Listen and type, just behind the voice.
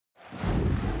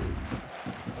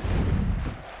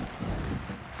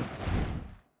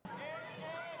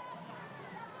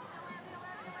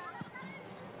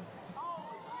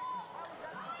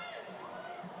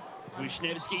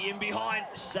Wisniewski in behind,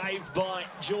 saved by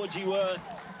Georgie Worth,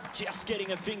 just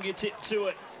getting a fingertip to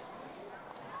it.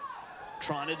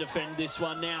 Trying to defend this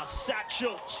one now.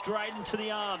 Satchel straight into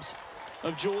the arms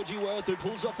of Georgie Worth, who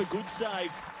pulls off a good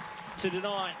save to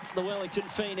deny the Wellington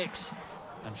Phoenix.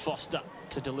 And Foster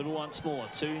to deliver once more.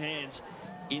 Two hands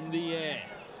in the air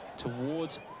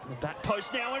towards the back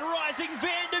post now, and rising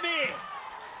Vandermeer.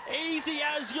 Easy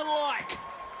as you like.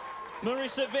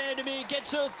 Marissa Vandermeer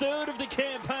gets her third of the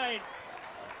campaign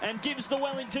and gives the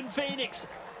Wellington Phoenix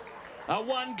a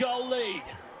one-goal lead.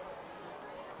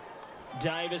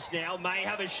 Davis now may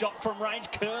have a shot from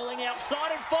range, curling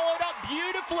outside and followed up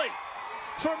beautifully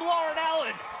from Lauren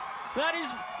Allen. That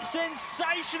is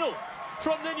sensational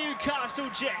from the Newcastle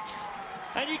Jets.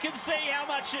 And you can see how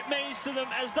much it means to them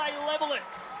as they level it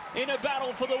in a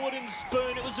battle for the wooden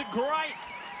spoon. It was a great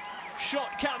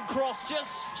shot come cross,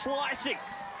 just slicing.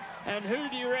 And who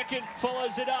do you reckon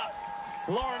follows it up?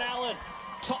 Lauren Allen,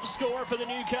 top scorer for the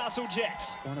Newcastle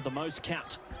Jets. One of the most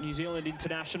capped New Zealand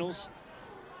internationals.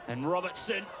 And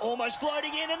Robertson almost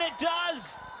floating in, and it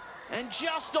does. And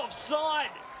just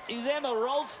offside is Emma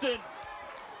Ralston.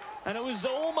 And it was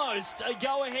almost a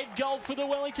go-ahead goal for the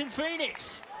Wellington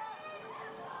Phoenix.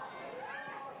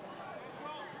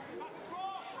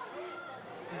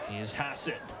 Here's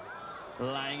Hassett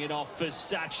laying it off for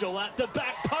Satchel at the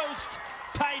back post.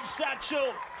 Paige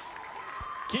Satchel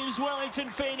gives Wellington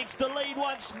Phoenix the lead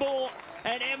once more,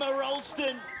 and Emma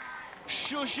Ralston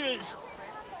shushes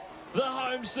the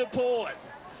home support.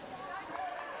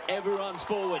 Everyone's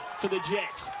forward for the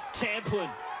Jets. Tamplin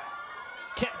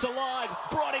kept alive.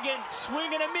 Brodigan,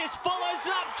 swing and a miss, follows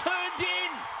up, turned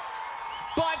in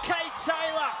by Kate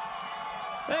Taylor.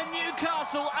 And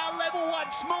Newcastle are level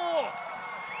once more.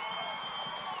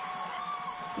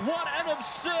 What an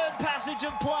absurd passage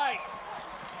of play.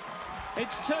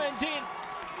 It's turned in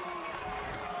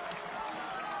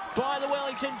by the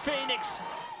Wellington Phoenix.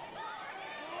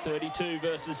 32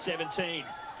 versus 17.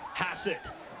 Hassett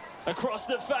across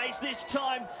the face, this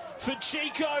time for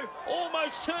Chico,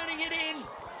 almost turning it in.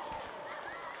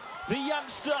 The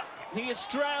youngster, the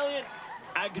Australian,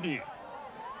 Agnew.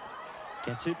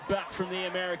 Gets it back from the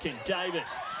American.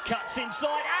 Davis cuts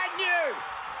inside. Agnew!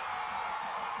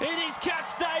 It is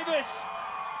Katz Davis.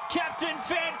 Captain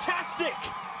fantastic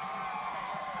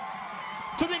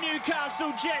for the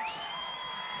Newcastle Jets.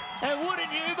 And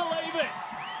wouldn't you believe it?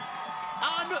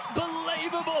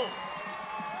 Unbelievable.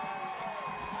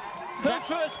 Her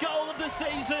first goal of the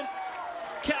season,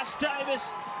 Cass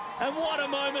Davis, and what a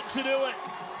moment to do it.